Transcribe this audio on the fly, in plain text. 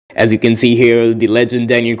As you can see here, the legend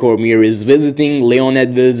Daniel Cormier is visiting Leon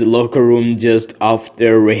Edwards' locker room just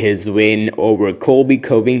after his win over Colby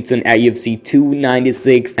Covington at UFC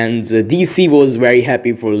 296, and DC was very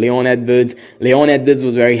happy for Leon Edwards. Leon Edwards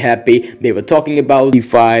was very happy. They were talking about the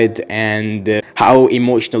fight and how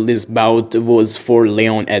emotional this bout was for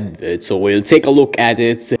Leon Edwards. So we'll take a look at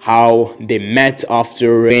it, how they met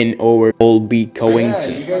after a win over Colby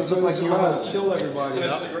Covington. Yeah, you guys look like you want to kill everybody.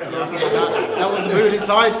 That was the mood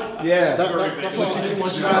inside. Yeah, That's what you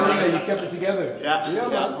once you got in there, you kept it together. Yeah,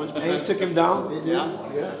 100%. And you took him down. Yeah.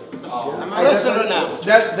 I'm a wrestler now.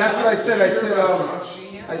 That's what I said.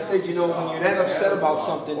 I said, you know, when you're that upset about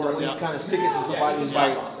something, then when you kind of stick it to somebody, it's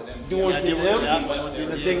like doing to them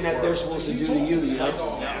the thing that they're supposed to do to you. You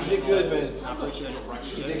know? You did good, man. I appreciate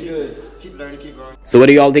it. You did good. Keep learning, keep growing. So what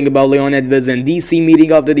do y'all think about Leon Edwards and DC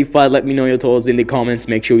meeting after the fight? Let me know your thoughts in the comments.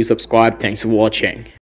 Make sure you subscribe. Thanks for watching.